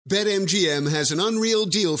BetMGM has an unreal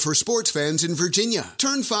deal for sports fans in Virginia.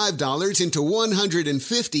 Turn $5 into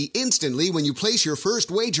 $150 instantly when you place your first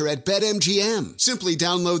wager at BetMGM. Simply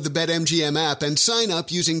download the BetMGM app and sign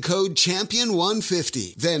up using code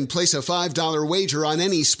CHAMPION150. Then place a $5 wager on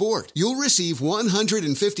any sport. You'll receive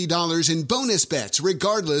 $150 in bonus bets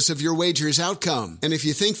regardless of your wager's outcome. And if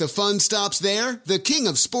you think the fun stops there, the King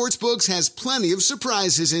of Sportsbooks has plenty of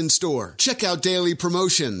surprises in store. Check out daily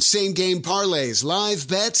promotions, same-game parlays, live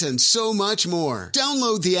bets, and so much more.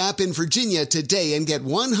 Download the app in Virginia today and get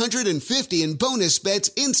 $150 in bonus bets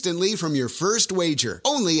instantly from your first wager.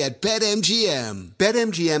 Only at BetMGM.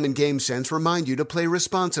 BetMGM and GameSense remind you to play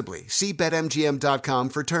responsibly. See BetMGM.com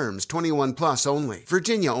for terms. 21 plus only.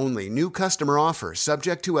 Virginia only. New customer offer.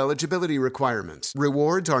 Subject to eligibility requirements.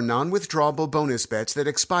 Rewards are non-withdrawable bonus bets that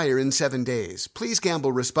expire in 7 days. Please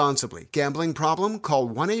gamble responsibly. Gambling problem? Call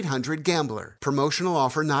 1-800-GAMBLER. Promotional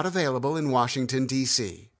offer not available in Washington,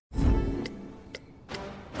 D.C.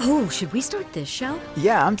 Oh, should we start this show?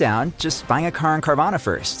 Yeah, I'm down. Just buying a car on Carvana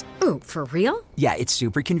first. Ooh, for real? Yeah, it's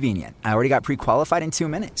super convenient. I already got pre-qualified in 2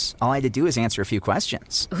 minutes. All I had to do is answer a few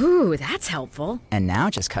questions. Ooh, that's helpful. And now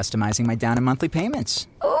just customizing my down and monthly payments.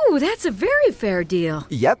 Ooh, that's a very fair deal.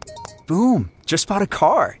 Yep. Boom. Just bought a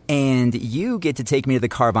car. And you get to take me to the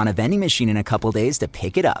Carvana vending machine in a couple days to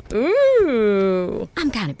pick it up. Ooh. I'm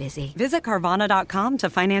kind of busy. Visit Carvana.com to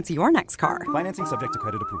finance your next car. Financing subject to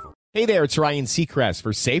credit approval. Hey there, it's Ryan Seacrest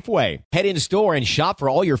for Safeway. Head in store and shop for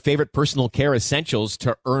all your favorite personal care essentials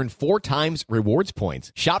to earn 4 times rewards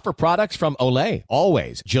points. Shop for products from Olay,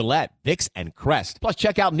 Always, Gillette, Vicks, and Crest. Plus,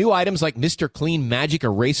 check out new items like Mr. Clean Magic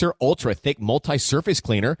Eraser Ultra Thick Multi-Surface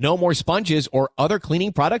Cleaner, no more sponges or other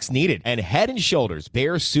cleaning products needed. And Head & Shoulders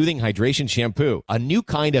Bare Soothing Hydration Shampoo, a new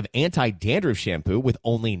kind of anti-dandruff shampoo with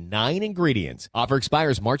only 9 ingredients. Offer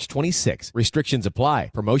expires March 26. Restrictions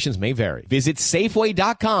apply. Promotions may vary. Visit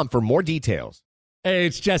Safeway.com for more details. Hey,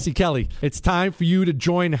 it's Jesse Kelly. It's time for you to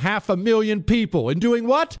join 500,000 people in doing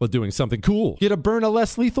what? Well, doing something cool. Get a Byrna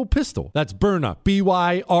less lethal pistol. That's Byrna,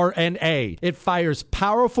 B-Y-R-N-A. It fires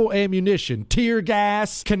powerful ammunition, tear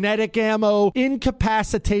gas, kinetic ammo,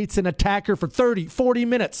 incapacitates an attacker for 30, 40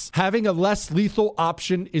 minutes. Having a less lethal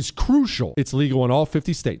option is crucial. It's legal in all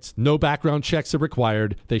 50 states. No background checks are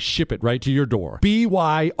required. They ship it right to your door.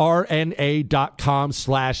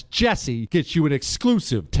 BYRNA.com/Jesse gets you an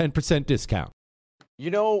exclusive 10% discount. You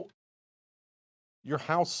know, your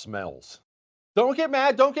house smells. Don't get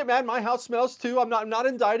mad. Don't get mad. My house smells too. I'm not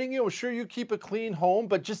indicting you. I'm sure you keep a clean home,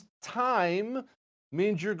 but just time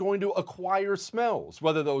means you're going to acquire smells,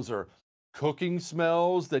 whether those are cooking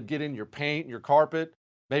smells that get in your paint, your carpet.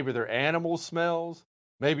 Maybe they're animal smells.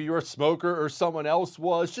 Maybe you're a smoker or someone else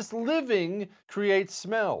was. Just living creates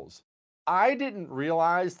smells. I didn't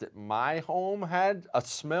realize that my home had a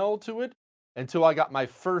smell to it until I got my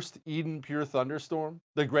first Eden Pure Thunderstorm,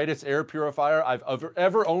 the greatest air purifier I've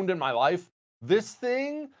ever owned in my life. This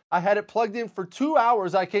thing, I had it plugged in for 2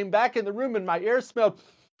 hours. I came back in the room and my air smelled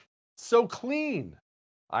so clean.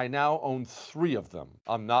 I now own 3 of them.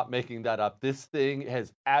 I'm not making that up. This thing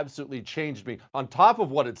has absolutely changed me. On top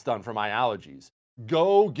of what it's done for my allergies,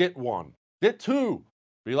 go get one. Get 2.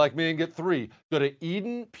 Be like me and get 3. Go to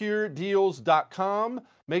EdenPureDeals.com.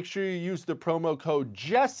 Make sure you use the promo code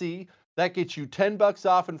Jesse. That gets you $10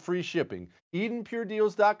 off and free shipping.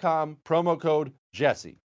 EdenPureDeals.com, promo code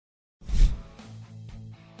Jesse.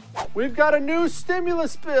 We've got a new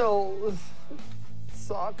stimulus bill.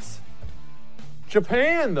 Sucks.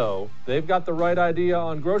 Japan, though, they've got the right idea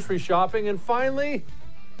on grocery shopping. And finally,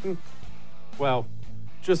 well,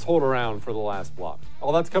 just hold around for the last block.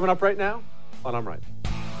 All that's coming up right now on I'm Right.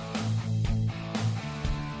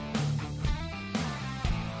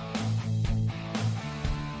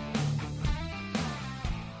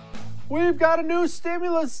 We've got a new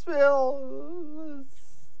stimulus bill,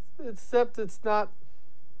 except it's not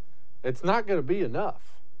going to be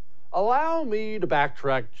enough. Allow me to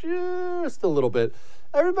backtrack just a little bit.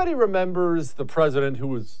 Everybody remembers the president who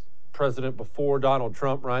was president before Donald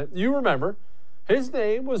Trump, right? You remember. His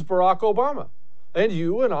name was Barack Obama. And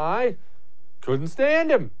you and I couldn't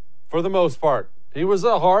stand him for the most part. He was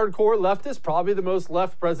a hardcore leftist, probably the most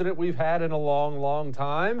left president we've had in a long, long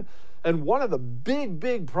time. And one of the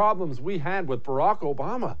big problems we had with Barack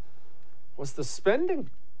Obama was the spending.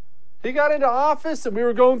 He got into office and we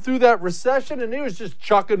were going through that recession and he was just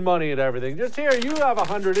chucking money at everything. Just here, you have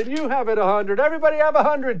 100 and you have it 100. Everybody have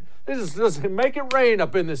 100. Just make it rain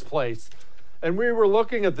up in this place. And we were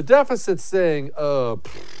looking at the deficit saying,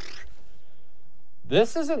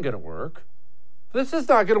 this isn't going to work. This is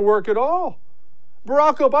not going to work at all.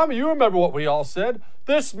 Barack Obama, you remember what we all said.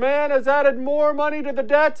 This man has added more money to the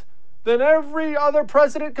debt than every other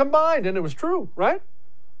president combined. And it was true, right?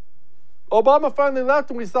 Obama finally left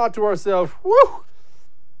and we thought to ourselves, whew,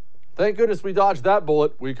 thank goodness we dodged that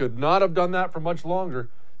bullet. We could not have done that for much longer.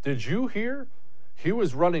 Did you hear he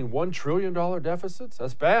was running $1 trillion deficits?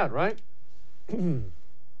 That's bad, right?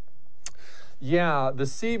 Yeah, the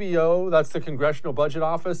CBO, that's the Congressional Budget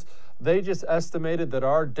Office, they just estimated that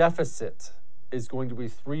our deficit is going to be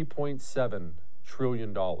 $3.7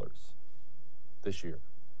 trillion this year.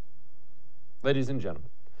 Ladies and gentlemen,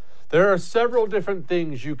 there are several different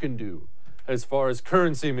things you can do as far as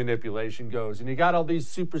currency manipulation goes. And you got all these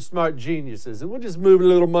super smart geniuses, and we'll just move a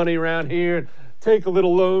little money around here and take a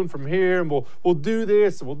little loan from here, and we'll do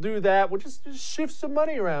this and we'll do that. We'll just shift some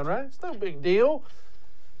money around, right? It's no big deal.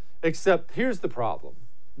 Except here's the problem.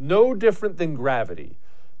 No different than gravity.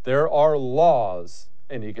 There are laws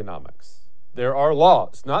in economics. There are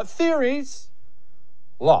laws, not theories,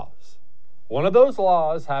 laws. One of those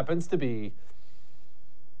laws happens to be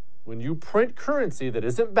when you print currency that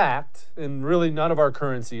isn't backed, and really none of our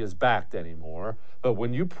currency is backed anymore, but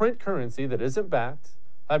when you print currency that isn't backed,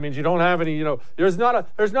 that means you don't have any, there's not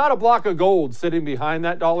a block of gold sitting behind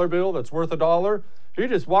that dollar bill that's worth $1. You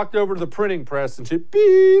just walked over to the printing press and said,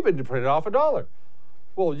 beep, and you printed off $1.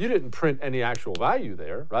 Well, you didn't print any actual value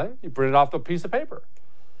there, right? You printed off a piece of paper.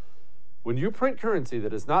 When you print currency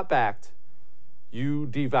that is not backed, you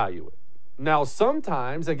devalue it. Now,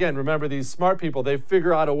 sometimes, again, remember these smart people, they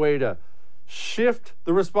figure out a way to shift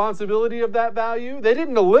the responsibility of that value. They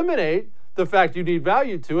didn't eliminate the fact you need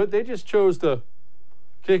value to it. They just chose to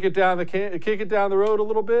kick it down the road a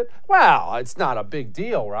little bit. Well, it's not a big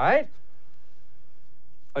deal, right?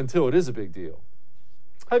 Until it is a big deal.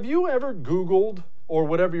 Have you ever Googled, or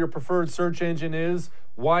whatever your preferred search engine is,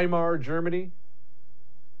 Weimar Germany?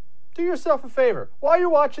 Do yourself a favor. While you're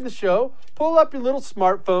watching the show, pull up your little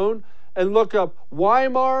smartphone and look up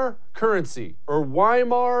Weimar currency, or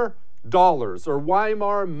Weimar dollars, or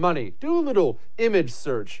Weimar money. Do a little image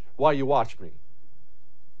search while you watch me.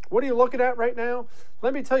 What are you looking at right now?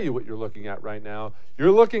 Let me tell you what you're looking at right now.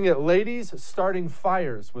 You're looking at ladies starting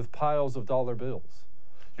fires with piles of dollar bills.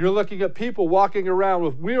 You're looking at people walking around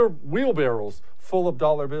with wheelbarrows full of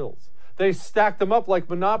dollar bills. They stacked them up like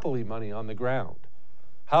Monopoly money on the ground.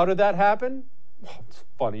 How did that happen? Well, it's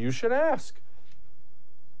funny you should ask.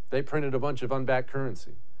 They printed a bunch of unbacked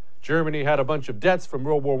currency. Germany had a bunch of debts from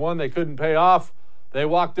World War I they couldn't pay off. They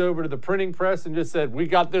walked over to the printing press and just said, we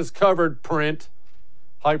got this covered, print.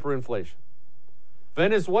 Hyperinflation.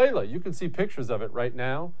 Venezuela, you can see pictures of it right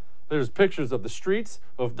now. There's pictures of the streets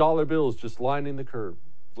of dollar bills just lining the curb,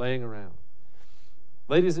 laying around.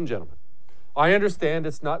 Ladies and gentlemen, I understand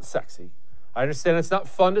it's not sexy. I understand it's not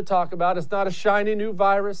fun to talk about. It's not a shiny new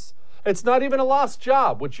virus. It's not even a lost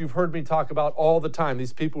job, which you've heard me talk about all the time,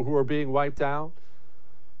 these people who are being wiped out.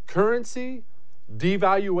 Currency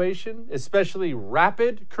devaluation, especially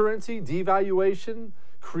rapid currency devaluation,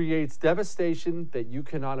 creates devastation that you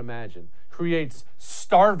cannot imagine, creates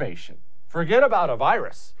starvation. Forget about a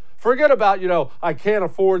virus. Forget about, I can't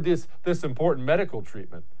afford this important medical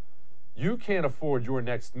treatment. You can't afford your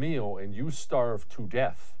next meal and you starve to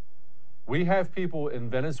death. We have people in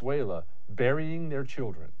Venezuela burying their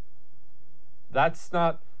children. That's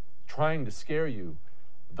not trying to scare you.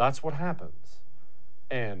 That's what happens.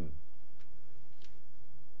 And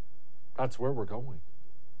that's where we're going.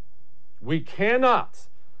 We cannot.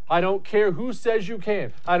 I don't care who says you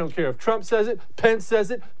can. I don't care if Trump says it, Pence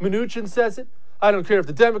says it, Mnuchin says it. I don't care if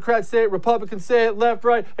the Democrats say it, Republicans say it, left,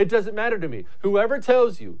 right. It doesn't matter to me. Whoever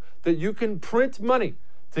tells you that you can print money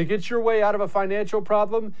to get your way out of a financial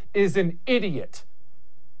problem is an idiot.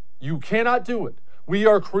 You cannot do it. We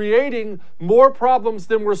are creating more problems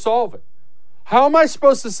than we're solving. How am I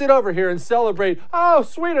supposed to sit over here and celebrate, oh,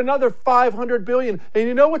 sweet, another $500 billion? And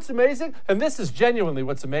you know what's amazing? And this is genuinely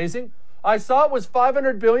what's amazing. I saw it was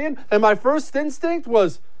 $500 billion, and my first instinct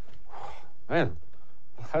was, man,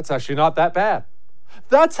 that's actually not that bad.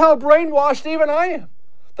 That's how brainwashed even I am.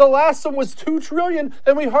 The last one was $2 trillion,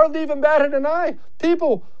 and we hardly even batted an eye.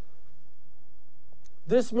 People,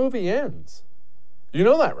 this movie ends. You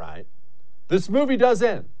know that, right? This movie does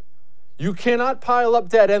end. You cannot pile up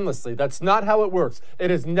debt endlessly. That's not how it works.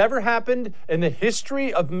 It has never happened in the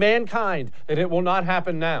history of mankind, and it will not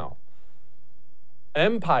happen now.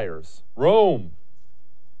 Empires, Rome,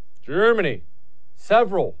 Germany,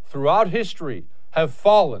 several throughout history have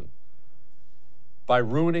fallen by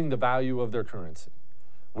ruining the value of their currency.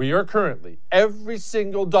 We are currently, every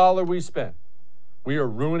single dollar we spend, we are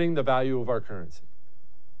ruining the value of our currency.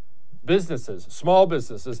 Businesses, small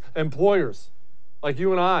businesses, employers like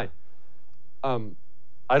you and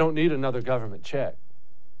I don't need another government check.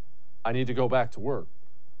 I need to go back to work.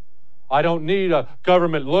 I don't need a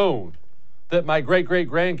government loan that my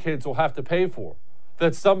great-great-grandkids will have to pay for,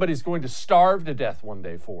 that somebody's going to starve to death one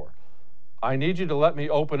day for. I need you to let me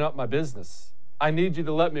open up my business. I need you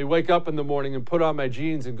to let me wake up in the morning and put on my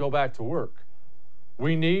jeans and go back to work.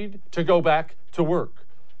 We need to go back to work.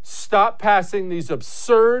 Stop passing these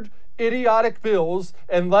absurd, idiotic bills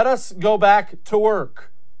and let us go back to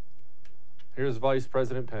work. Here's Vice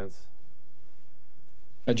President Pence.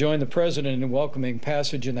 I join the President in welcoming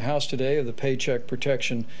passage in the House today of the Paycheck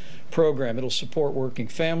Protection Program. It'll support working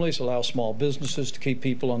families, allow small businesses to keep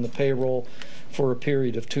people on the payroll for a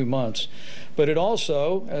period of 2 months. But it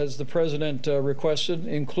also, as the President requested,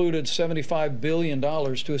 included $75 billion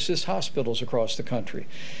to assist hospitals across the country.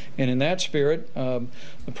 And in that spirit, the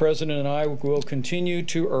President and I will continue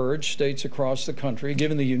to urge states across the country,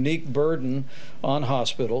 given the unique burden on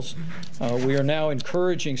hospitals, we are now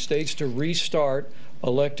encouraging states to restart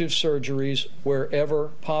elective surgeries wherever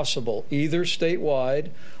possible, either statewide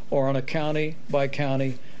or on a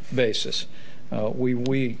county-by-county basis.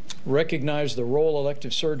 We recognize the role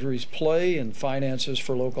elective surgeries play in finances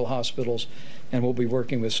for local hospitals, and we'll be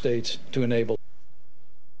working with states to enable.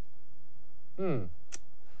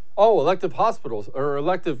 Oh, elective hospitals, or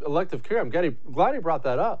elective care. I'm glad he brought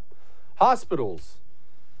that up. Hospitals,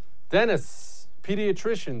 dentists,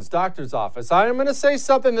 pediatricians, doctor's office. I am going to say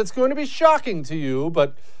something that's going to be shocking to you,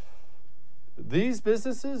 but these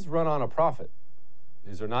businesses run on a profit.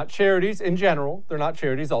 These are not charities in general. They're not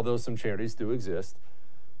charities, although some charities do exist.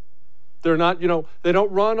 They're not, they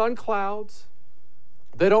don't run on clouds.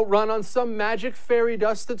 They don't run on some magic fairy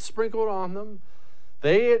dust that's sprinkled on them.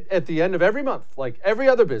 They, at the end of every month, like every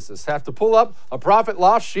other business, have to pull up a profit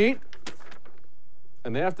loss sheet,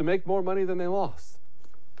 and they have to make more money than they lost.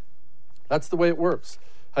 That's the way it works.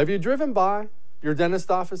 Have you driven by your dentist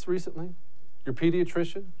office recently? Your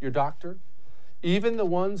pediatrician, your doctor? Even the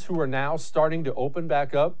ones who are now starting to open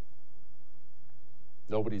back up,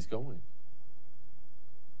 nobody's going.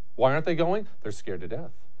 Why aren't they going? They're scared to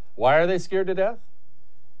death. Why are they scared to death?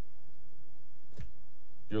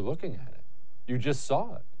 You're looking at it. You just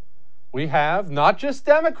saw it. We have not just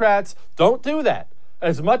Democrats. Don't do that.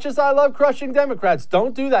 As much as I love crushing Democrats,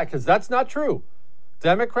 don't do that, because that's not true.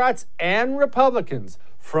 Democrats and Republicans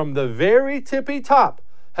from the very tippy top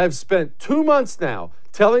have spent 2 months now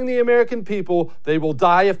telling the American people they will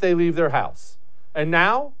die if they leave their house. And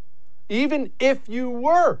now, even if you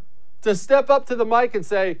were to step up to the mic and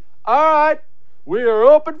say, all right, we are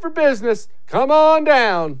open for business, come on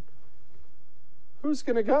down, who's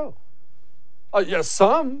going to go? Yeah,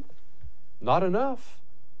 some, not enough.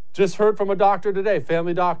 Just heard from a doctor today,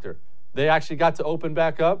 family doctor. They actually got to open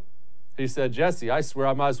back up. He said, Jesse, I swear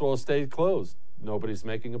I might as well stay closed. Nobody's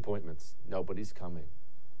making appointments. Nobody's coming.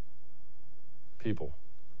 People,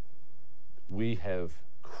 we have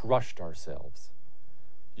crushed ourselves.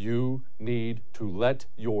 You need to let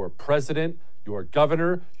your president, your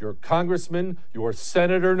governor, your congressman, your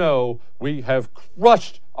senator know we have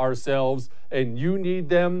crushed ourselves, and you need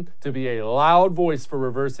them to be a loud voice for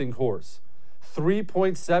reversing course.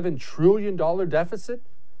 $3.7 trillion deficit?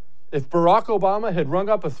 If Barack Obama had rung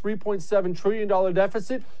up a $3.7 trillion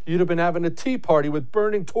deficit, you'd have been having a tea party with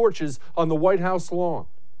burning torches on the White House lawn.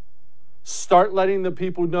 Start letting the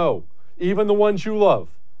people know, even the ones you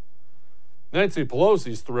love. Nancy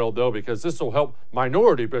Pelosi's thrilled, though, because this will help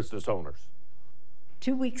minority business owners.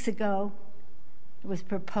 2 weeks ago, it was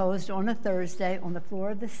proposed on a Thursday on the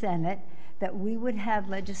floor of the Senate that we would have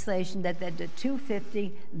legislation that the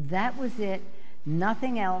 $250, that was it,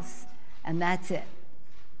 nothing else, and that's it.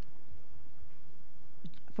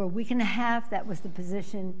 For a week and a half, that was the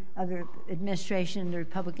position of the administration and the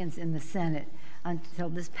Republicans in the Senate, until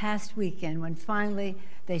this past weekend, when finally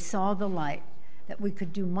they saw the light, that we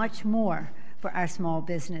could do much more for our small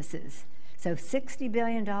businesses. So $60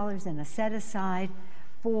 billion in a set aside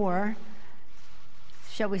for,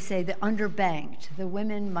 shall we say, the underbanked, the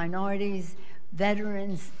women, minorities,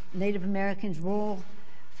 veterans, Native Americans, rural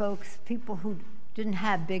folks, people who didn't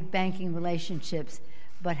have big banking relationships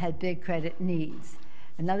but had big credit needs.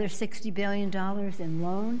 Another $60 billion in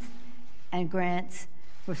loans and grants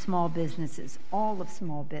for small businesses, all of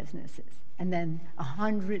small businesses. And then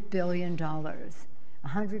 $100 billion for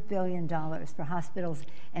hospitals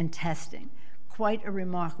and testing. Quite a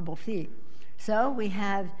remarkable feat. So we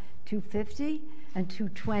have $250 and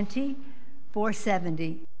 $220,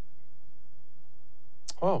 $470.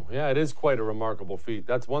 Oh, yeah, it is quite a remarkable feat.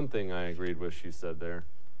 That's one thing I agreed with she said there.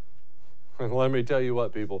 Let me tell you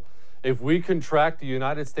what, people. If we contract the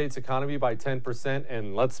United States economy by 10%,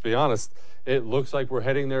 and let's be honest, it looks like we're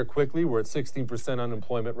heading there quickly. We're at 16%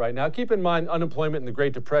 unemployment right now. Keep in mind, unemployment in the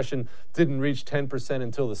Great Depression didn't reach 10%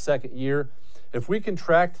 until the second year. If we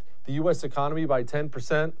contract the U.S. economy by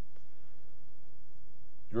 10%,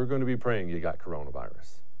 you're going to be praying you got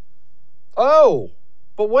coronavirus. Oh,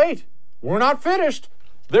 but wait, we're not finished.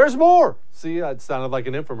 There's more. See, that sounded like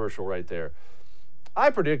an infomercial right there. I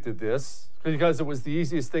predicted this because it was the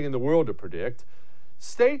easiest thing in the world to predict.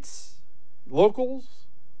 States, locals,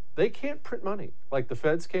 they can't print money like the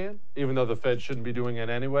feds can, even though the feds shouldn't be doing it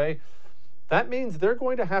anyway. That means they're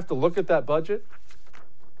going to have to look at that budget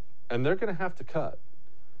and they're going to have to cut.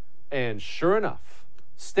 And sure enough,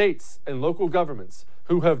 states and local governments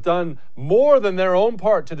who have done more than their own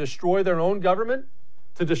part to destroy their own government,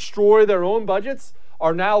 to destroy their own budgets,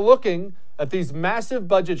 are now looking at these massive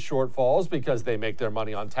budget shortfalls because they make their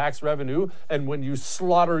money on tax revenue. And when you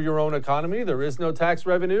slaughter your own economy, there is no tax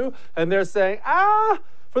revenue. And they're saying,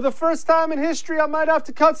 for the first time in history, I might have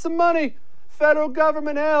to cut some money. Federal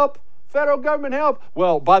government help. Federal government help.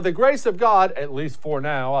 Well, by the grace of God, at least for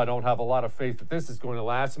now, I don't have a lot of faith that this is going to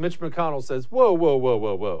last. Mitch McConnell says, whoa.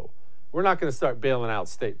 We're not going to start bailing out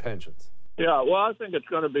state pensions. Yeah, well, I think it's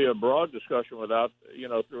going to be a broad discussion throughout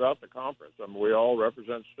the conference. I mean, we all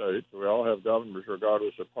represent states. We all have governors,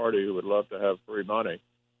 regardless of party, who would love to have free money.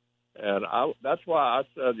 And that's why I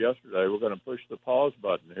said yesterday we're going to push the pause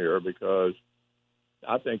button here, because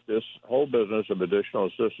I think this whole business of additional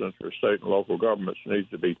assistance for state and local governments needs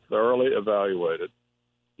to be thoroughly evaluated.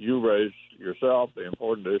 You raised yourself the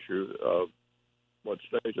important issue of what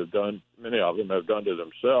states have done, many of them have done to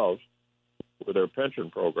themselves with their pension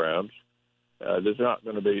programs. There's not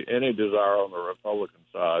going to be any desire on the Republican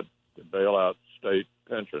side to bail out state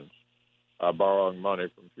pensions by borrowing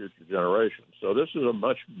money from future generations. So this is a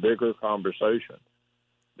much bigger conversation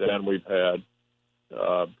than we've had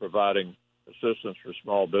providing assistance for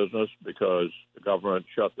small business because the government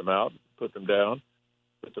shut them out, put them down,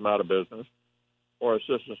 put them out of business, or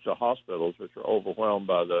assistance to hospitals, which are overwhelmed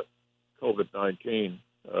by the COVID-19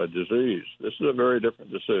 disease. This is a very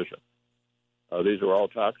different decision. These are all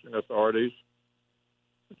taxing authorities,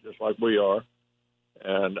 just like we are.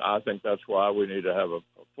 And I think that's why we need to have a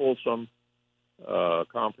fulsome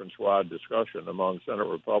conference-wide discussion among Senate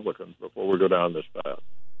Republicans before we go down this path.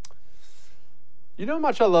 You know how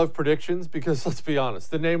much I love predictions? Because let's be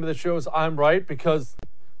honest, the name of the show is I'm Right, because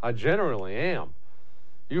I generally am.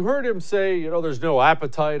 You heard him say, there's no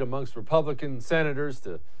appetite amongst Republican senators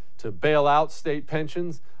to bail out state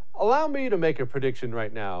pensions. Allow me to make a prediction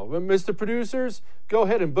right now. Mr. Producers, go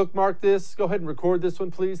ahead and bookmark this. Go ahead and record this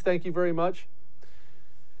one, please. Thank you very much.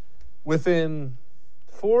 Within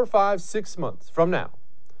 4, 5, 6 months from now,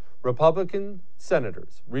 Republican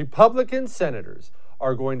senators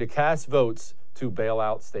are going to cast votes to bail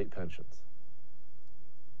out state pensions.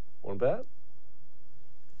 Want to bet?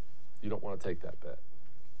 You don't want to take that bet.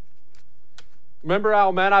 Remember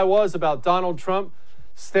how mad I was about Donald Trump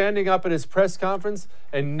standing up at his press conference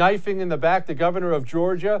and knifing in the back the governor of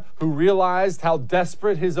Georgia, who realized how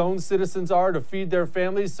desperate his own citizens are to feed their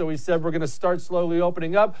families, so he said, we're going to start slowly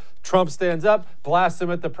opening up. Trump stands up, blasts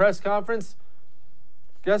him at the press conference.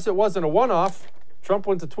 Guess it wasn't a one-off. Trump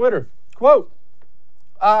went to Twitter. Quote,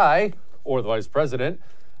 I, or the vice president,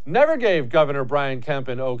 never gave Governor Brian Kemp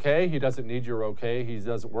an okay. He doesn't need your okay. He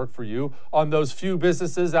doesn't work for you. On those few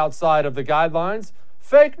businesses outside of the guidelines.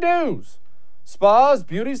 Fake news. Spas,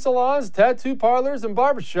 beauty salons, tattoo parlors, and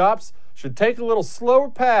barbershops should take a little slower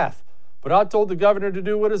path. But I told the governor to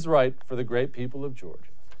do what is right for the great people of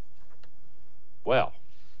Georgia. Well,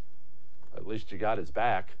 at least you got his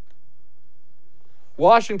back.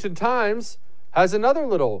 Washington Times has another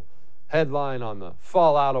little headline on the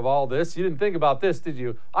fallout of all this. You didn't think about this, did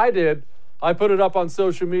you? I did. I put it up on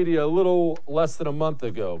social media a little less than a month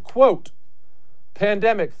ago. Quote,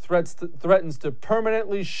 pandemic threatens to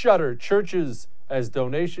permanently shutter churches as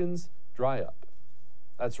donations dry up.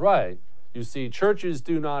 That's right. You see, churches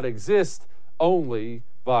do not exist only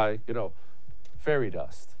by, fairy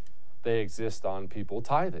dust. They exist on people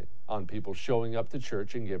tithing, on people showing up to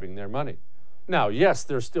church and giving their money. Now, yes,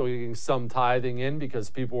 they're still getting some tithing in because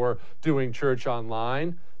people are doing church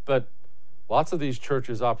online, but lots of these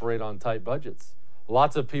churches operate on tight budgets.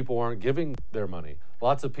 Lots of people aren't giving their money.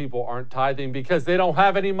 Lots of people aren't tithing because they don't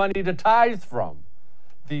have any money to tithe from.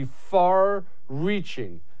 The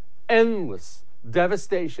far-reaching, endless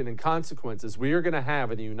devastation and consequences we are going to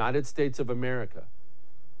have in the United States of America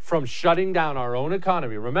from shutting down our own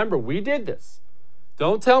economy. Remember, we did this.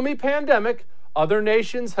 Don't tell me pandemic. Other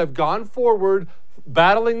nations have gone forward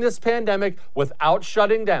battling this pandemic without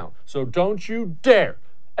shutting down. So don't you dare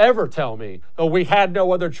ever tell me, oh, we had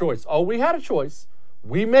no other choice. Oh, we had a choice.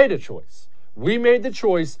 We made a choice. We made the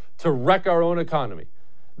choice to wreck our own economy.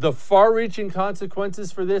 The far-reaching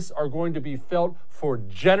consequences for this are going to be felt for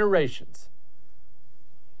generations.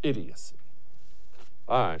 Idiocy.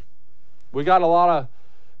 All right. We got a lot of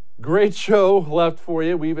great show left for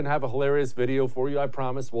you. We even have a hilarious video for you, I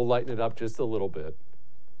promise. We'll lighten it up just a little bit.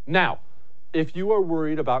 Now, if you are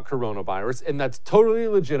worried about coronavirus, and that's totally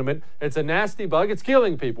legitimate, it's a nasty bug, it's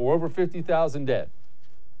killing people. We're over 50,000 dead.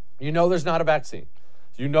 You know there's not a vaccine.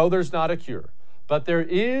 You know there's not a cure. But there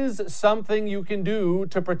is something you can do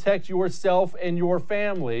to protect yourself and your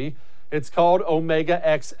family. It's called Omega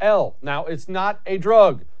XL. Now, it's not a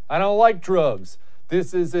drug. I don't like drugs.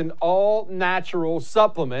 This is an all-natural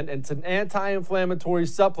supplement. It's an anti-inflammatory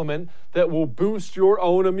supplement that will boost your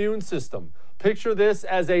own immune system. Picture this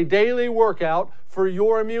as a daily workout for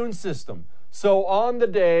your immune system. So on the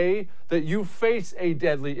day that you face a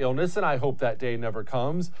deadly illness, and I hope that day never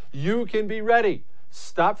comes, you can be ready.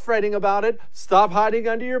 Stop fretting about it. Stop hiding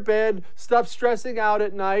under your bed. Stop stressing out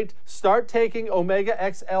at night. Start taking Omega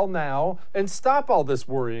XL now and stop all this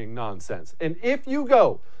worrying nonsense. And if you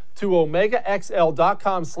go to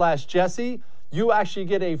omegaxl.com/Jesse, you actually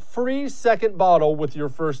get a free second bottle with your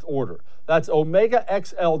first order. That's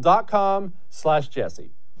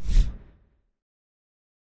omegaxl.com/Jesse.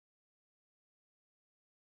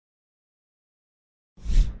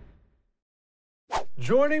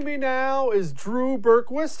 Joining me now is Drew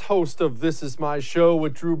Berquist, host of This Is My Show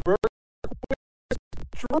with Drew Berquist.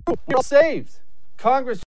 Drew, we're saved.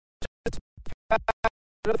 Congress just passed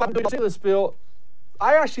the stimulus bill.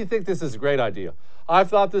 I actually think this is a great idea. I've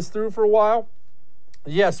thought this through for a while.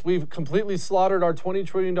 Yes, we've completely slaughtered our $20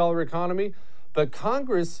 trillion economy, but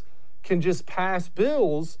Congress can just pass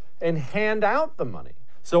bills and hand out the money.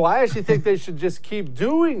 So I actually think they should just keep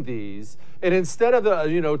doing these. And instead of the,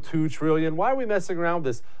 $2 trillion, why are we messing around with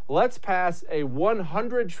this? Let's pass a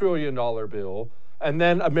 $100 trillion bill, and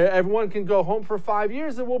then everyone can go home for 5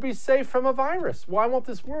 years and we'll be safe from a virus. Why won't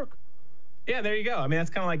this work? Yeah, there you go. I mean, that's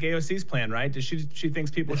kind of like AOC's plan, right? She thinks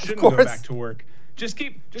people shouldn't go back to work. Just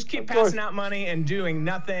keep passing out money and doing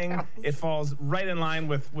nothing. It falls right in line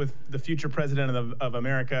with the future president of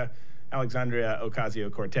America, Alexandria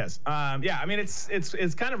Ocasio-Cortez. Yeah, I mean,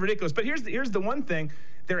 it's kind of ridiculous. But here's the one thing: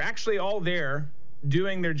 they're actually all there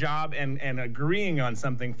doing their job and agreeing on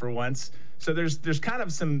something for once. So there's kind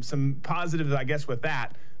of some positives, I guess, with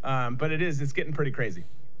that. But it's getting pretty crazy.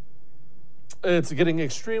 It's getting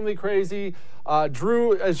extremely crazy.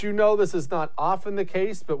 Drew, as you know, this is not often the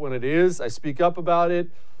case, but when it is, I speak up about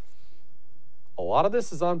it. A lot of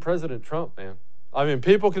this is on President Trump, man. I mean,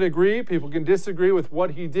 people can agree, people can disagree with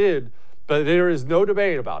what he did, but there is no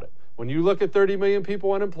debate about it. When you look at 30 million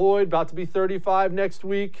people unemployed, about to be 35 next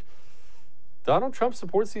week, Donald Trump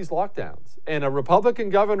supports these lockdowns. And a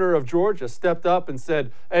Republican governor of Georgia stepped up and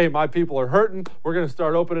said, hey, my people are hurting. We're going to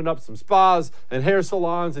start opening up some spas and hair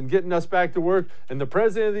salons and getting us back to work. And the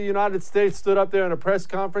president of the United States stood up there in a press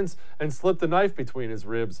conference and slipped a knife between his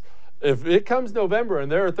ribs. If it comes November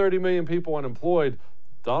and there are 30 million people unemployed,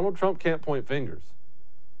 Donald Trump can't point fingers.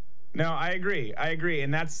 No, I agree.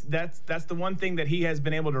 And that's the one thing that he has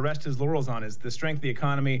been able to rest his laurels on is the strength of the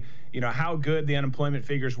economy. How good the unemployment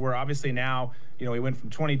figures were. Obviously now, we went from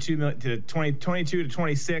 22 to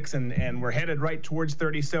 26, and we're headed right towards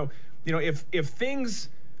 30. So, if things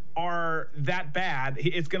are that bad,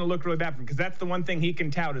 it's going to look really bad because that's the one thing he can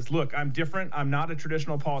tout is, look, I'm different. I'm not a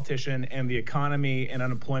traditional politician, and the economy and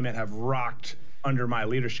unemployment have rocked under my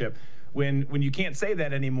leadership. When you can't say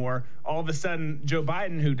that anymore, all of a sudden Joe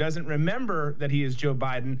Biden, who doesn't remember that he is Joe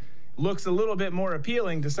Biden, looks a little bit more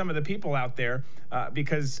appealing to some of the people out there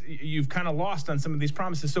because you've kind of lost on some of these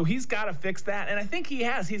promises. So he's got to fix that, and I think he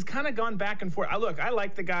has. He's kind of gone back and forth. I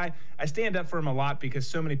like the guy. I stand up for him a lot because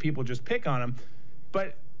so many people just pick on him.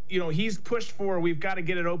 But, he's pushed for we've got to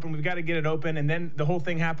get it open, and then the whole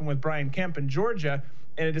thing happened with Brian Kemp in Georgia,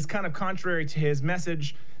 and it is kind of contrary to his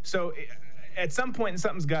message. So at some point,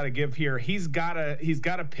 something's got to give here. He's got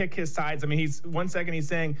to pick his sides. I mean, he's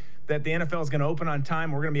saying that the NFL is going to open on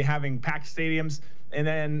time. We're going to be having packed stadiums, and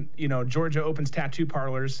then Georgia opens tattoo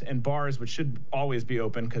parlors and bars, which should always be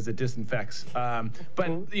open because it disinfects.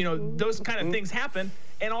 But those kind of things happen,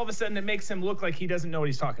 and all of a sudden it makes him look like he doesn't know what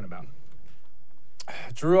he's talking about.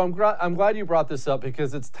 Drew, I'm glad you brought this up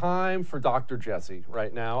because it's time for Dr. Jesse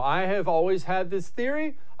right now. I have always had this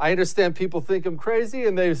theory. I understand people think I'm crazy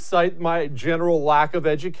and they cite my general lack of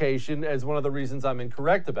education as one of the reasons I'm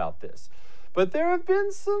incorrect about this. But there have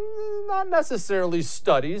been some, not necessarily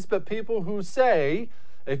studies, but people who say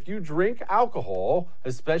if you drink alcohol,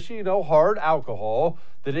 especially, hard alcohol,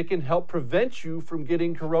 that it can help prevent you from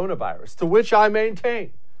getting coronavirus, to which I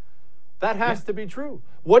maintain that has to be true.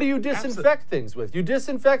 What do you disinfect things with? You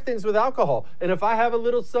disinfect things with alcohol. And if I have a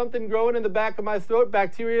little something growing in the back of my throat,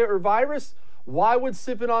 bacteria or virus, why would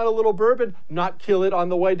sipping on a little bourbon not kill it on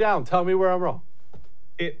the way down? Tell me where I'm wrong.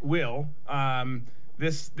 It will.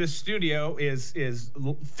 This studio is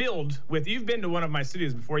filled with. You've been to one of my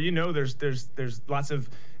studios before. There's lots of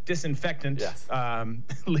disinfectant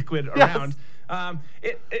liquid around.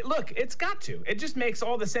 Look, it's got to. It just makes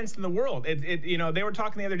all the sense in the world. They were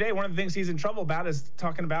talking the other day. One of the things he's in trouble about is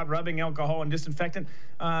talking about rubbing alcohol and disinfectant.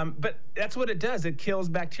 But that's what it does. It kills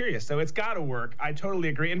bacteria. So it's got to work. I totally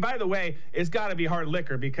agree. And by the way, it's got to be hard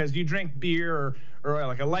liquor, because you drink beer or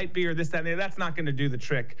like a light beer, this, that, and the other, that's not going to do the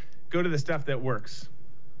trick. Go to the stuff that works.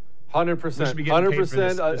 100%. We should be getting paid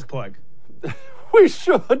for this plug. We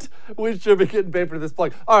should be getting paid for this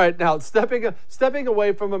plug. All right, now stepping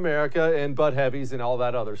away from America and butt heavies and all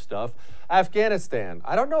that other stuff. Afghanistan.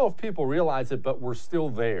 I don't know if people realize it, but we're still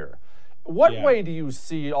there. What way do you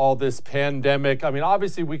see all this pandemic? I mean,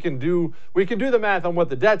 obviously we can do the math on what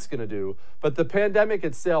the debt's going to do, but the pandemic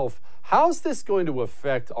itself, how's this going to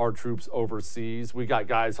affect our troops overseas? We got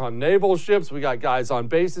guys on naval ships, we got guys on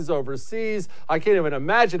bases overseas. I can't even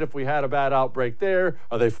imagine if we had a bad outbreak there.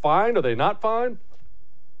 Are they fine? Are they not fine?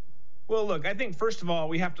 Well, look, I think first of all,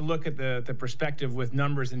 we have to look at the perspective with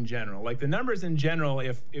numbers in general. Like the numbers in general,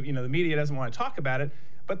 if the media doesn't want to talk about it,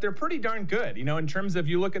 but they're pretty darn good, in terms of,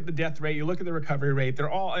 you look at the death rate, you look at the recovery rate, they're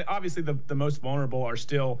all, obviously the most vulnerable are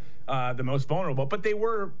still the most vulnerable, but they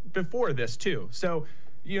were before this too. So,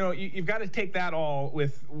 you've got to take that all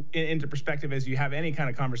into perspective as you have any kind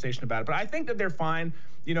of conversation about it. But I think that they're fine.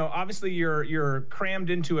 Obviously you're crammed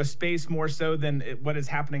into a space more so than what is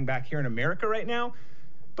happening back here in America right now.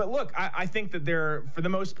 But look, I think that they're, for the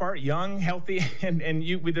most part, young, healthy, and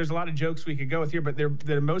there's a lot of jokes we could go with here, but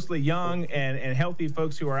they're mostly young and healthy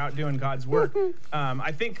folks who are out doing God's work.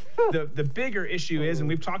 I think the bigger issue is, and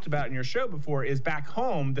we've talked about it in your show before, is back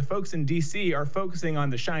home, the folks in D.C. are focusing on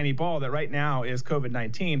the shiny ball that right now is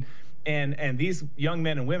COVID-19. And these young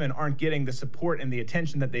men and women aren't getting the support and the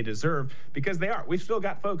attention that they deserve, because they are. We've still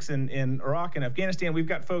got folks in Iraq and Afghanistan. We've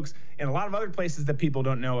got folks in a lot of other places that people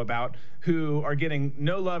don't know about who are getting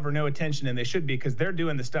no love or no attention, and they should be, because they're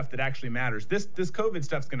doing the stuff that actually matters. This COVID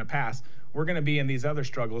stuff's going to pass. We're going to be in these other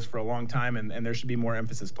struggles for a long time, and there should be more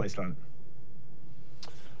emphasis placed on it.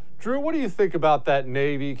 Drew, what do you think about that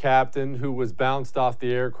Navy captain who was bounced off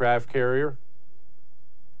the aircraft carrier?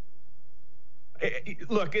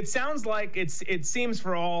 Look, it sounds like it seems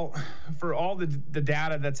for all the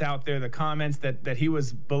data that's out there, the comments that he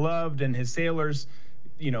was beloved and his sailors,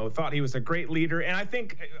 thought he was a great leader, and I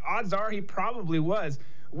think odds are he probably was.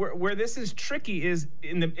 Where this is tricky is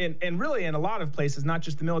and really in a lot of places, not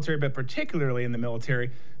just the military, but particularly in the military,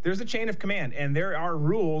 there's a chain of command, and there are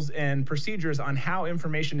rules and procedures on how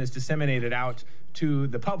information is disseminated out to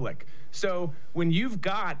the public. So when you've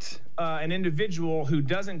got an individual who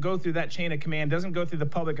doesn't go through that chain of command, doesn't go through the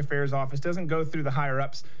public affairs office, doesn't go through the higher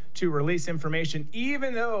ups to release information,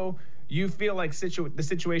 even though you feel like the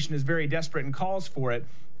situation is very desperate and calls for it,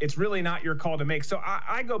 it's really not your call to make. So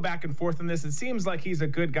I go back and forth on this. It seems like he's a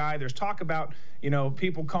good guy. There's talk about,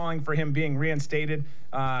 people calling for him being reinstated.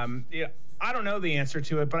 I don't know the answer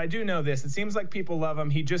to it, but I do know this. It seems like people love him.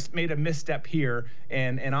 He just made a misstep here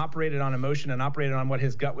and operated on emotion and operated on what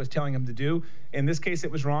his gut was telling him to do. In this case, it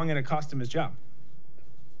was wrong, and it cost him his job.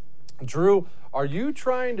 Drew, are you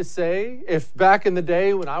trying to say, if back in the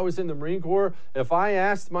day when I was in the Marine Corps, if I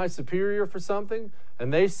asked my superior for something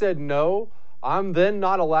and they said no, I'm then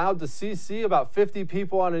not allowed to CC about 50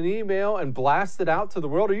 people on an email and blast it out to the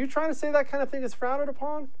world? Are you trying to say that kind of thing is frowned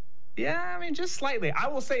upon? Yeah, I mean, just slightly. I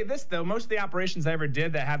will say this, though. Most of the operations I ever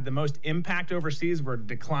did that had the most impact overseas were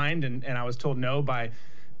declined, and I was told no by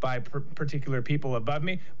particular people above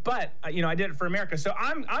me. But, I did it for America. So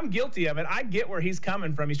I'm guilty of it. I get where he's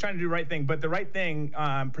coming from. He's trying to do the right thing. But the right thing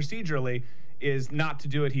procedurally is not to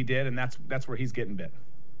do what he did, and that's where he's getting bit.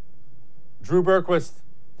 Drew Berquist,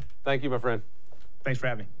 thank you, my friend. Thanks for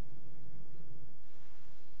having me.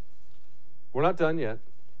 We're not done yet.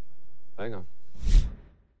 Hang on.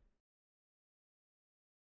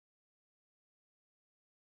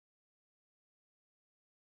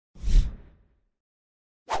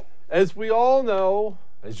 As we all know,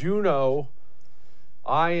 as you know,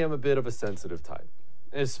 I am a bit of a sensitive type,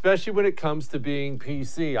 especially when it comes to being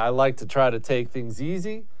PC. I like to try to take things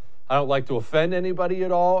easy. I don't like to offend anybody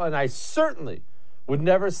at all, and I certainly would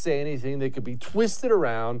never say anything that could be twisted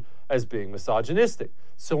around as being misogynistic.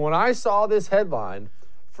 So when I saw this headline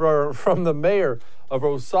from the mayor of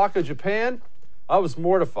Osaka, Japan, I was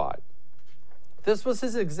mortified. This was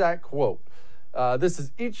his exact quote. This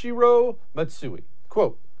is Ichiro Matsui.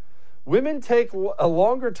 Quote, "Women take a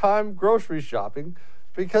longer time grocery shopping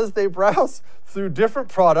because they browse through different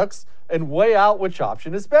products and weigh out which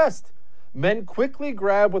option is best. Men quickly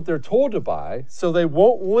grab what they're told to buy so they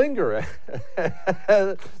won't linger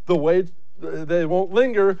and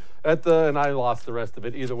I lost the rest of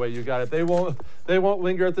it. Either way, you got it. They won't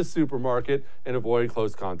linger at the supermarket and avoid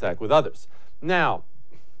close contact with others." Now,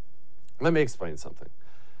 let me explain something.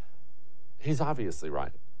 He's obviously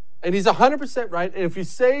right. And he's 100% right. And if you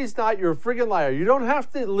say he's not, you're a friggin' liar. You don't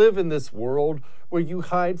have to live in this world where you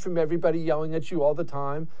hide from everybody yelling at you all the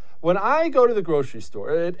time. When I go to the grocery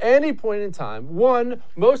store at any point in time,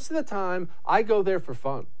 most of the time, I go there for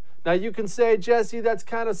fun. Now, you can say, Jesse, that's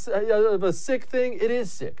kind of a sick thing. It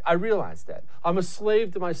is sick. I realize that. I'm a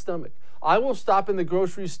slave to my stomach. I will stop in the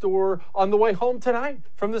grocery store on the way home tonight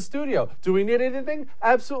from the studio. Do we need anything?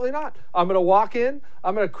 Absolutely not. I'm going to walk in.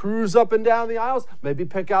 I'm going to cruise up and down the aisles, maybe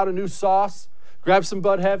pick out a new sauce, grab some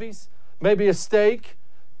Bud Heavies, maybe a steak,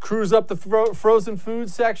 cruise up the frozen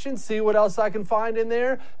food section, see what else I can find in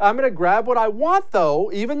there. I'm going to grab what I want,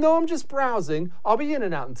 though. Even though I'm just browsing, I'll be in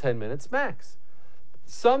and out in 10 minutes max.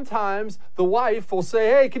 Sometimes the wife will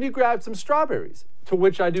say, "Hey, can you grab some strawberries?" To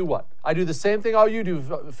which I do what? I do the same thing all you do,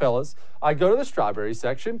 fellas. I go to the strawberry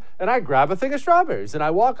section and I grab a thing of strawberries and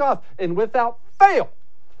I walk off. And without fail,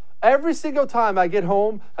 every single time I get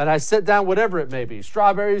home and I sit down, whatever it may be,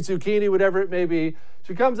 strawberry, zucchini, whatever it may be,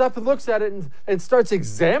 she comes up and looks at it and starts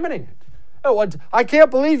examining it. "Oh, I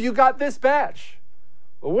can't believe you got this batch."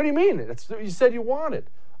 "Well, what do you mean? That's what you said you wanted."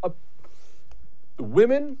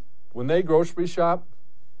 Women, when they grocery shop,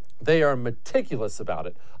 they are meticulous about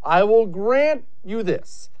it. I will grant you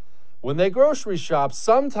this. When they grocery shop,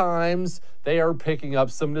 sometimes they are picking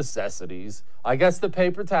up some necessities. I guess the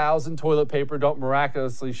paper towels and toilet paper don't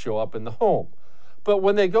miraculously show up in the home. But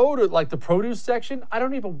when they go to like the produce section, I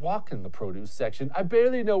don't even walk in the produce section. I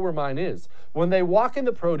barely know where mine is. When they walk in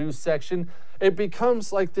the produce section, it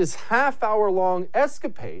becomes like this half-hour-long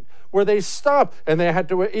escapade where they stop and they have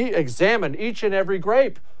to examine each and every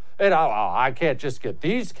grape. And I can't just get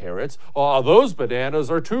these carrots. Oh, those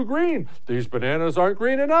bananas are too green. These bananas aren't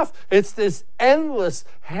green enough. It's this endless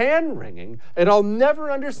hand-wringing, and I'll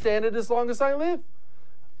never understand it as long as I live.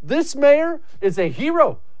 This mayor is a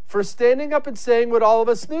hero for standing up and saying what all of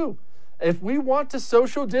us knew. If we want to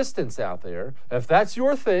social distance out there, if that's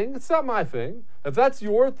your thing, it's not my thing. If that's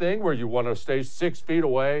your thing where you want to stay 6 feet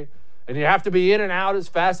away and you have to be in and out as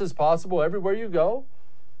fast as possible everywhere you go,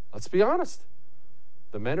 let's be honest.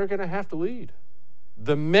 The men are going to have to lead.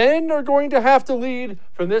 The men are going to have to lead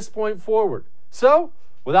from this point forward. So,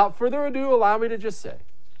 without further ado, allow me to just say,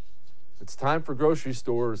 it's time for grocery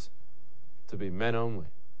stores to be men only.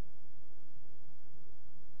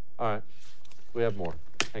 All right, we have more.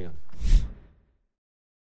 Hang on.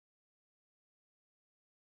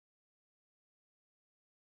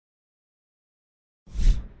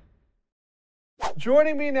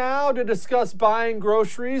 Joining me now to discuss buying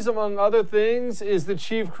groceries, among other things, is the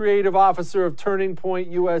Chief Creative Officer of Turning Point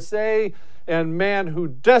USA and man who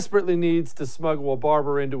desperately needs to smuggle a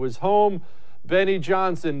barber into his home, Benny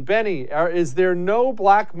Johnson. Benny, is there no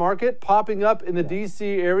black market popping up in the D.C.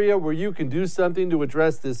 area where you can do something to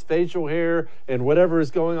address this facial hair and whatever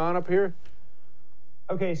is going on up here?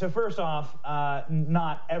 Okay, so first off,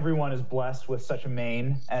 not everyone is blessed with such a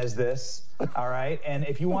mane as this, all right? And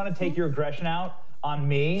if you want to take your aggression out on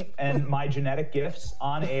me and my genetic gifts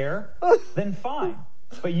on air, then fine.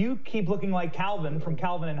 But you keep looking like Calvin from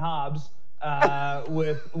Calvin and Hobbes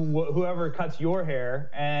with whoever cuts your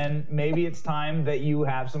hair, and maybe it's time that you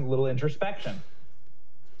have some little introspection.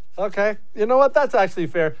 Okay, you know what? That's actually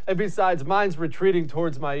fair. And besides, mine's retreating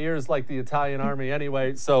towards my ears like the Italian army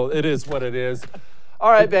anyway, so it is what it is.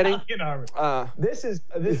 All right, Benny. This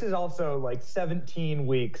is also like 17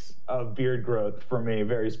 weeks of beard growth for me.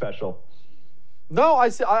 Very special. No, I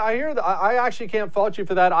hear that. I actually can't fault you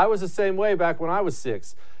for that. I was the same way back when I was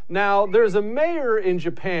 6. Now, there's a mayor in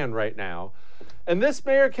Japan right now, and this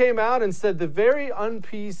mayor came out and said the very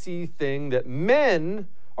un-PC thing that men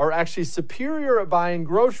are actually superior at buying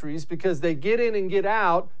groceries because they get in and get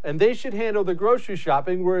out, and they should handle the grocery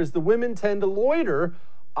shopping, whereas the women tend to loiter.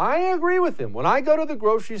 I agree with him. When I go to the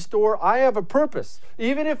grocery store, I have a purpose.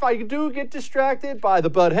 Even if I do get distracted by the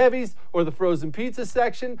Bud Heavies or the frozen pizza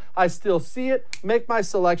section, I still see it, make my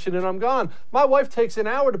selection, and I'm gone. My wife takes an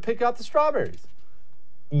hour to pick out the strawberries.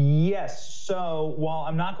 Yes. So while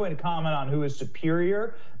I'm not going to comment on who is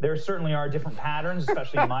superior, there certainly are different patterns,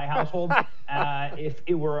 especially in my household. If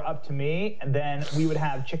it were up to me, then we would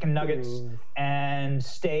have chicken nuggets and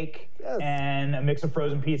steak and a mix of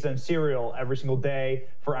frozen pizza and cereal every single day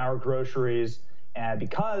for our groceries.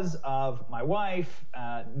 Because of my wife,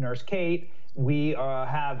 Nurse Kate, we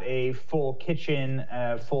have a full kitchen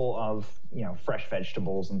full of fresh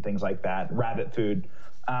vegetables and things like that, rabbit food.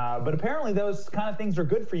 But apparently those kind of things are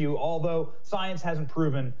good for you, although science hasn't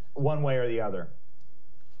proven one way or the other.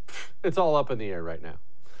 It's all up in the air right now.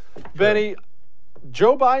 Sure. Benny,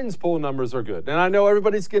 Joe Biden's poll numbers are good. And I know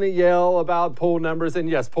everybody's going to yell about poll numbers. And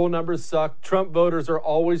yes, poll numbers suck. Trump voters are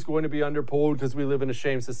always going to be underpolled because we live in a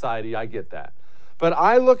shame society. I get that. But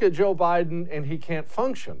I look at Joe Biden and he can't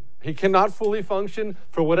function. He cannot fully function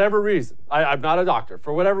for whatever reason. I'm not a doctor.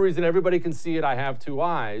 For whatever reason, everybody can see it. I have two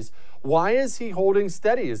eyes. Why is he holding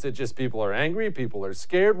steady? Is it just people are angry? People are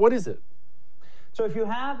scared? What is it? So if you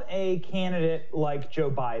have a candidate like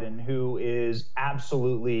Joe Biden, who is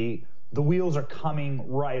absolutely, the wheels are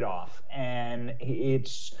coming right off, and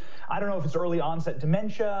I don't know if it's early onset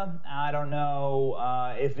dementia. I don't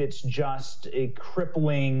know if it's just a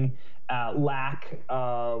crippling lack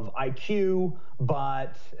of IQ,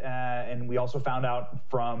 but, and we also found out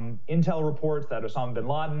from intel reports that Osama bin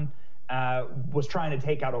Laden was trying to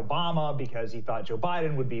take out Obama because he thought Joe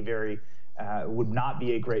Biden would be would not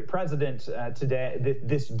be a great president today,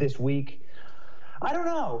 this week. I don't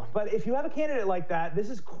know, but if you have a candidate like that,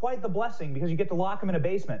 this is quite the blessing because you get to lock him in a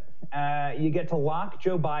basement. You get to lock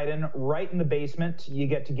Joe Biden right in the basement. You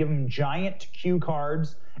get to give him giant cue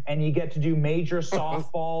cards, and you get to do major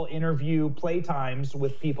softball interview playtimes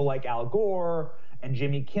with people like Al Gore and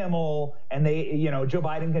Jimmy Kimmel, and Joe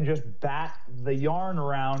Biden can just bat the yarn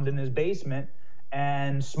around in his basement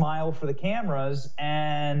and smile for the cameras,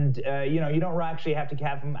 and you don't actually have to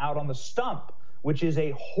have him out on the stump, which is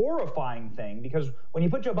a horrifying thing, because when you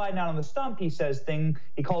put Joe Biden out on the stump, he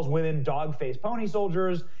calls women dog-faced pony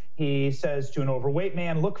soldiers. He says to an overweight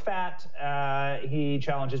man, look fat. He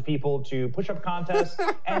challenges people to push-up contests,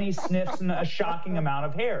 and he sniffs a shocking amount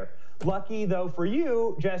of hair. Lucky, though, for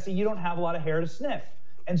you, Jesse, you don't have a lot of hair to sniff.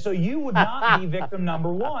 And so you would not be victim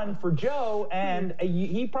number one for Joe, and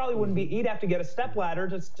he probably wouldn't be, he'd have to get a stepladder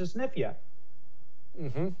to sniff you.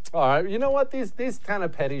 Mm-hmm. All right. You know what? These kind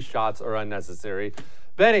of petty shots are unnecessary.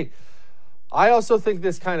 Benny, I also think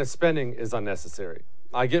this kind of spending is unnecessary.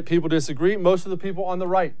 I get people disagree. Most of the people on the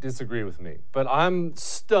right disagree with me. But I'm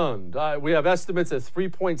stunned. We have estimates at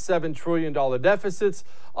 $3.7 trillion deficits.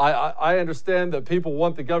 I understand that people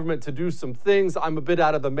want the government to do some things. I'm a bit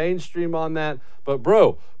out of the mainstream on that. But,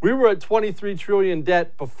 bro, we were at $23 trillion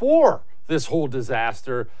debt before this whole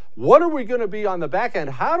disaster. What are we going to be on the back end?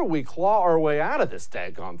 How do we claw our way out of this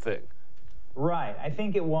daggone thing? Right. I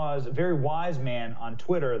think it was a very wise man on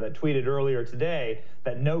Twitter that tweeted earlier today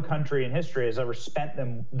that no country in history has ever spent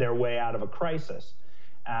their way out of a crisis.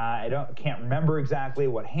 I can't remember exactly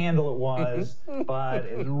what handle it was, but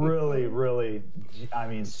it's really, really,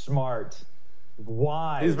 smart,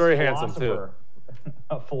 wise. He's very handsome too.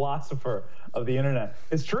 A philosopher of the internet.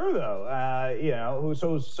 It's true though.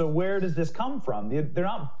 So where does this come from?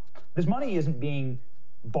 This money isn't being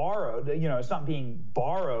borrowed. It's not being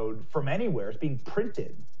borrowed from anywhere. It's being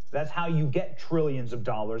printed. That's how you get trillions of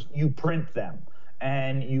dollars. You print them.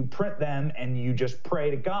 And you print them and you just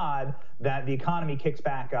pray to God that the economy kicks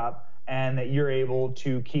back up and that you're able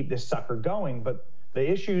to keep this sucker going. But the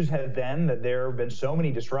issues have been that there have been so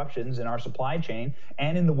many disruptions in our supply chain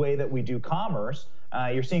and in the way that we do commerce.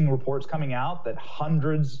 You're seeing reports coming out that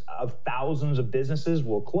hundreds of thousands of businesses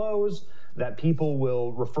will close, that people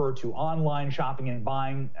will refer to online shopping and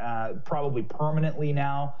buying probably permanently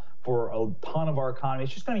now for a ton of our economy.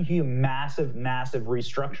 It's just going to be a massive, massive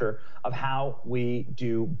restructure of how we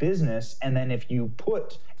do business. And then if you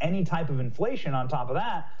put any type of inflation on top of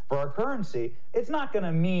that for our currency, it's not going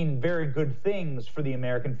to mean very good things for the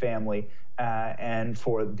American family and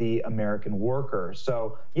for the American worker.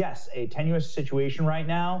 So yes, a tenuous situation right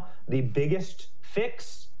now. The biggest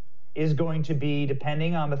fix is going to be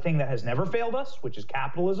depending on the thing that has never failed us, which is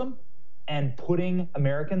capitalism, and putting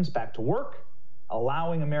Americans back to work,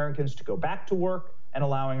 allowing Americans to go back to work, and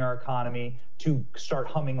allowing our economy to start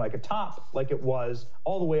humming like a top, like it was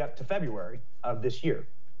all the way up to February of this year.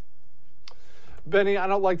 Benny, I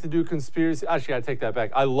don't like to do conspiracy. Actually, I take that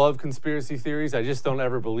back. I love conspiracy theories. I just don't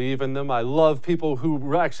ever believe in them. I love people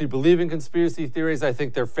who actually believe in conspiracy theories. I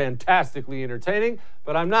think they're fantastically entertaining,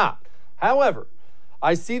 but I'm not. However,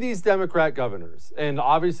 I see these Democrat governors, and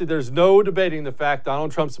obviously there's no debating the fact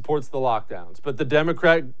Donald Trump supports the lockdowns, but the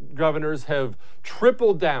Democrat governors have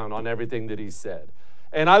tripled down on everything that he said.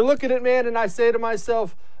 And I look at it, man, and I say to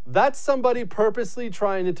myself, that's somebody purposely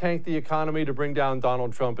trying to tank the economy to bring down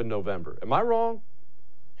Donald Trump in November. Am I wrong?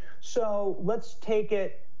 So let's take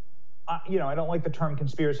it, I don't like the term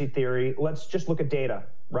conspiracy theory. Let's just look at data,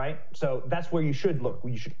 right? So that's where you should look.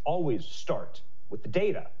 You should always start with the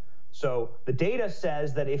data. So the data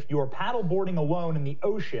says that if you're paddleboarding alone in the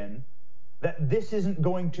ocean, that this isn't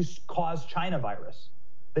going to cause China virus.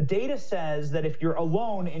 The data says that if you're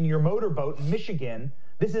alone in your motorboat in Michigan,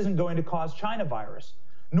 this isn't going to cause China virus.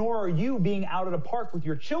 Nor are you being out at a park with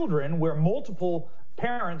your children where multiple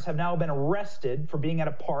parents have now been arrested for being at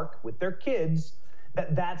a park with their kids,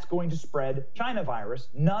 that's going to spread China virus.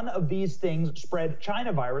 None of these things spread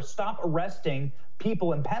China virus. Stop arresting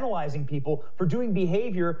people and penalizing people for doing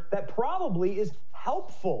behavior that probably is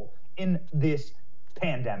helpful in this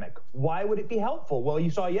pandemic. Why would it be helpful? Well, you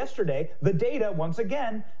saw yesterday the data, once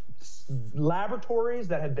again, laboratories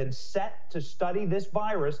that had been set to study this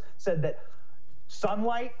virus said that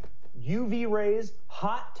sunlight, UV rays,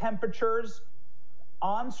 hot temperatures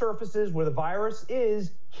on surfaces where the virus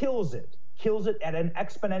is kills it at an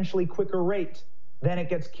exponentially quicker rate than it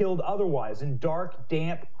gets killed otherwise in dark,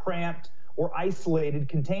 damp, cramped, or isolated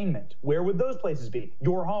containment. Where would those places be?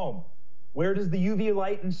 Your home. Where does the UV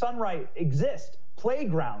light and sunlight exist?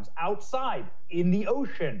 Playgrounds, outside, in the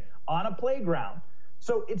ocean, on a playground.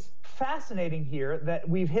 So it's fascinating here that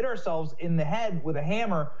we've hit ourselves in the head with a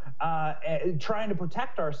hammer trying to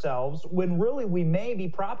protect ourselves when really we may be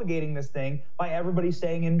propagating this thing by everybody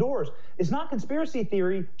staying indoors. It's not conspiracy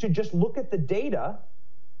theory to just look at the data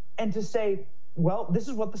and to say, well, this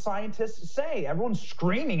is what the scientists say. Everyone's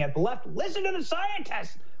screaming at the left, listen to the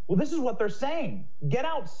scientists. Well, this is what they're saying. Get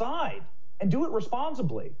outside and do it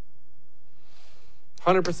responsibly.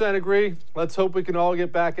 100% agree. Let's hope we can all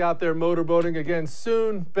get back out there motorboating again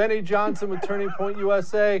soon. Benny Johnson with Turning Point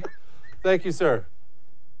USA. Thank you, sir.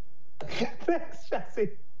 Thanks, Jesse.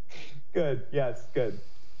 Good. Yes, good.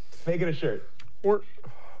 Make it a shirt.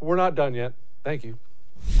 We're not done yet. Thank you.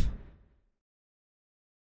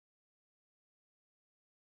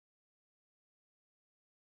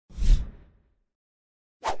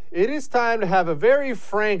 It is time to have a very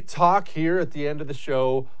frank talk here at the end of the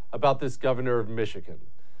show about this governor of Michigan.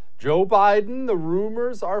 Joe Biden, the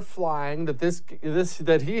rumors are flying that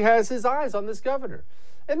that he has his eyes on this governor.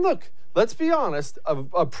 And look, let's be honest,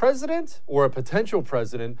 a president or a potential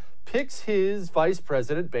president picks his vice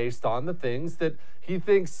president based on the things that he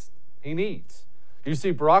thinks he needs. You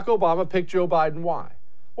see, Barack Obama picked Joe Biden. Why?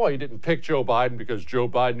 Well, he didn't pick Joe Biden because Joe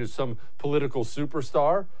Biden is some political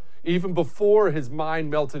superstar. Even before his mind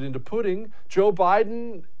melted into pudding, Joe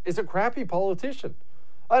Biden is a crappy politician.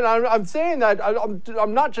 And I'm saying that,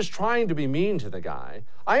 I'm not just trying to be mean to the guy.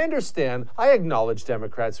 I understand, I acknowledge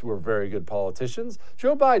Democrats who are very good politicians.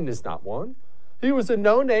 Joe Biden is not one. He was a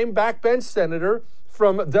no-name backbench senator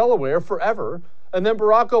from Delaware forever. And then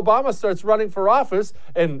Barack Obama starts running for office,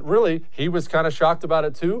 and really, he was kind of shocked about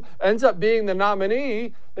it too, ends up being the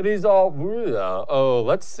nominee, and he's all,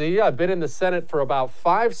 let's see, I've been in the Senate for about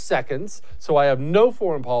 5 seconds, so I have no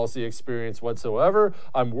foreign policy experience whatsoever.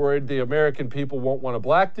 I'm worried the American people won't want a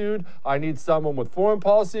black dude. I need someone with foreign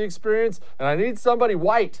policy experience, and I need somebody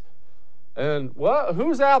white. And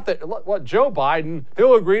who's out there? What, Joe Biden?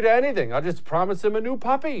 He'll agree to anything. I'll just promise him a new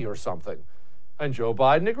puppy or something. And Joe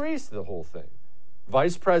Biden agrees to the whole thing.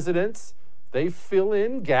 Vice presidents, they fill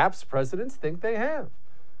in gaps presidents think they have.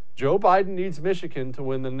 Joe Biden needs Michigan to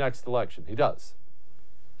win the next election. He does.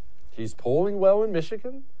 He's polling well in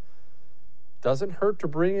Michigan. Doesn't hurt to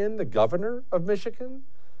bring in the governor of Michigan.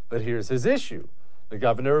 But here's his issue. The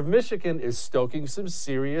governor of Michigan is stoking some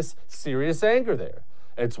serious anger there.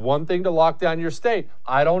 It's one thing to lock down your state.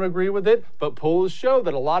 I don't agree with it, but polls show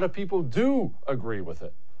that a lot of people do agree with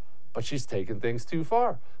it. But she's taken things too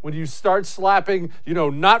far. When you start slapping,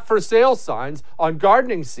 not for sale signs on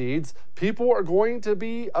gardening seeds, people are going to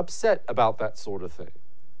be upset about that sort of thing.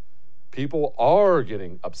 People are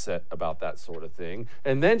getting upset about that sort of thing.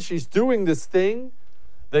 And then she's doing this thing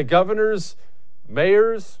that governors,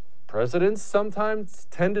 mayors, presidents sometimes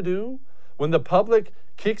tend to do. When the public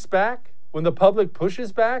kicks back, when the public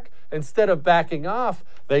pushes back, instead of backing off,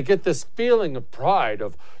 they get this feeling of pride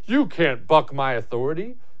of, you can't buck my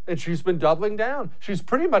authority. And she's been doubling down. She's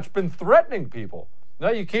pretty much been threatening people. No,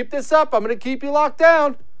 you keep this up, I'm going to keep you locked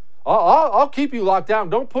down. I'll keep you locked down.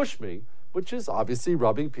 Don't push me, which is obviously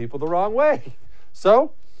rubbing people the wrong way.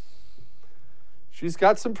 So she's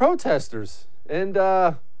got some protesters. And,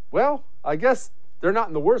 I guess they're not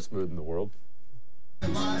in the worst mood in the world.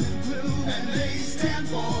 And they stand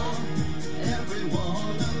for every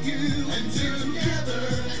one of you. And together,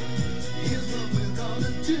 here's what we're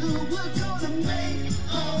gonna do. We're gonna make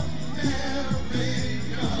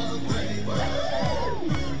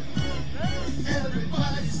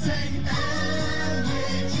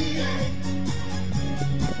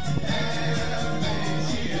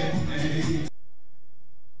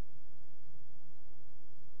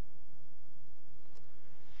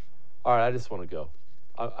All right, I just want to go.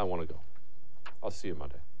 I want to go. I'll see you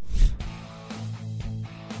Monday.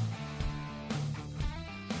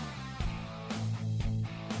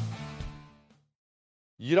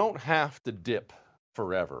 You don't have to dip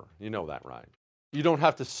forever. You know that, right? You don't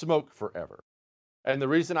have to smoke forever. And the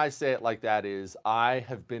reason I say it like that is I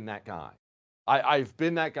have been that guy. I've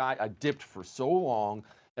been that guy. I dipped for so long.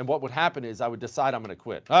 And what would happen is I would decide I'm going to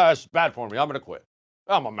quit. It's bad for me. I'm going to quit.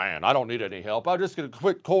 I'm a man. I don't need any help. I'm just going to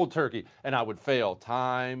quit cold turkey. And I would fail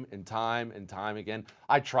time and time and time again.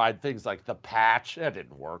 I tried things like the patch. That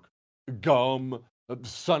didn't work. Gum,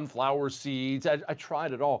 sunflower seeds. I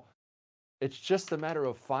tried it all. It's just a matter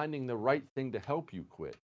of finding the right thing to help you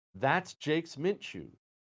quit. That's Jake's Mint Chew.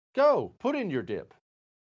 Go, put in your dip.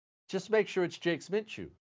 Just make sure it's Jake's Mint Chew.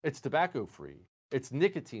 It's tobacco-free. It's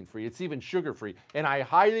nicotine-free. It's even sugar-free. And I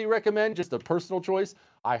highly recommend, just a personal choice,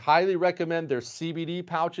 I highly recommend their CBD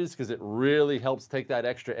pouches because it really helps take that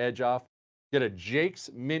extra edge off. Get a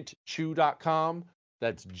jakesmintchew.com.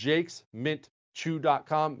 That's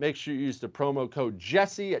jakesmintchew.com. Make sure you use the promo code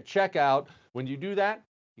Jesse at checkout. When you do that,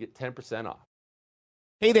 you get 10% off.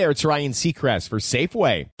 Hey there, it's Ryan Seacrest for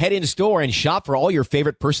Safeway. Head in store and shop for all your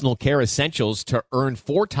favorite personal care essentials to earn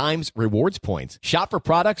 4 times rewards points. Shop for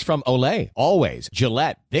products from Olay, Always,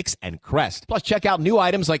 Gillette, Vicks, and Crest. Plus, check out new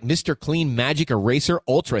items like Mr. Clean Magic Eraser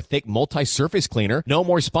Ultra Thick Multi-Surface Cleaner. No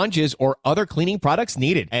more sponges or other cleaning products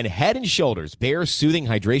needed. And Head & Shoulders Bare Soothing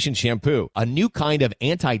Hydration Shampoo, a new kind of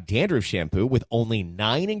anti-dandruff shampoo with only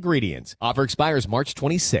 9 ingredients. Offer expires March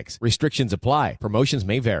 26. Restrictions apply. Promotions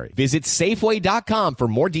may vary. Visit Safeway.com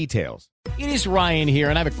for more details. It is Ryan here,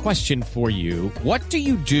 and I have a question for you. What do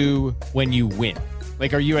you do when you win?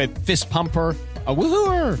 Like, are you a fist pumper, a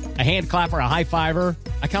woohooer, a hand clapper, a high fiver?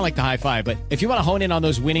 I kind of like the high five, but if you want to hone in on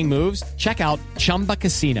those winning moves, check out Chumba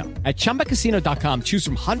Casino. At ChumbaCasino.com, choose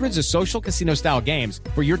from hundreds of social casino-style games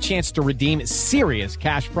for your chance to redeem serious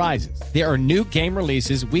cash prizes. There are new game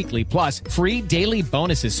releases weekly, plus free daily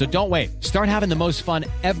bonuses, so don't wait. Start having the most fun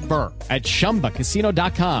ever at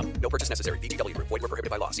ChumbaCasino.com. No purchase necessary. VGW. Void where prohibited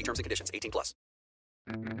by law. See terms and conditions. 18+.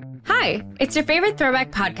 Hi, it's your favorite Throwback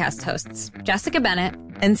podcast hosts, Jessica Bennett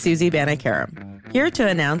and Susie Banikarim, here to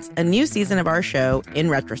announce a new season of our show, In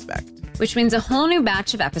Retrospect. Which means a whole new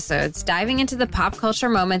batch of episodes diving into the pop culture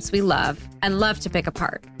moments we love and love to pick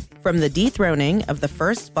apart. From the dethroning of the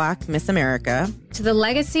first Black Miss America to the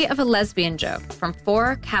legacy of a lesbian joke from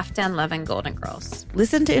 4 kaftan-loving Golden Girls.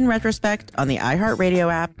 Listen to In Retrospect on the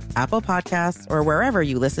iHeartRadio app, Apple Podcasts, or wherever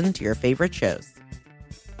you listen to your favorite shows.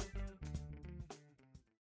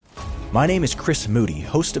 My name is Chris Moody,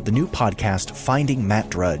 host of the new podcast, Finding Matt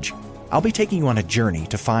Drudge. I'll be taking you on a journey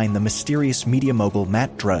to find the mysterious media mogul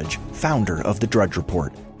Matt Drudge, founder of The Drudge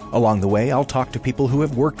Report. Along the way, I'll talk to people who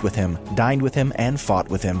have worked with him, dined with him, and fought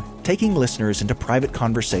with him, taking listeners into private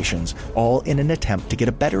conversations, all in an attempt to get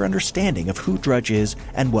a better understanding of who Drudge is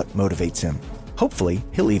and what motivates him. Hopefully,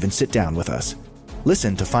 he'll even sit down with us.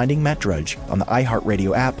 Listen to Finding Matt Drudge on the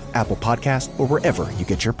iHeartRadio app, Apple Podcast, or wherever you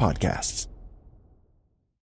get your podcasts.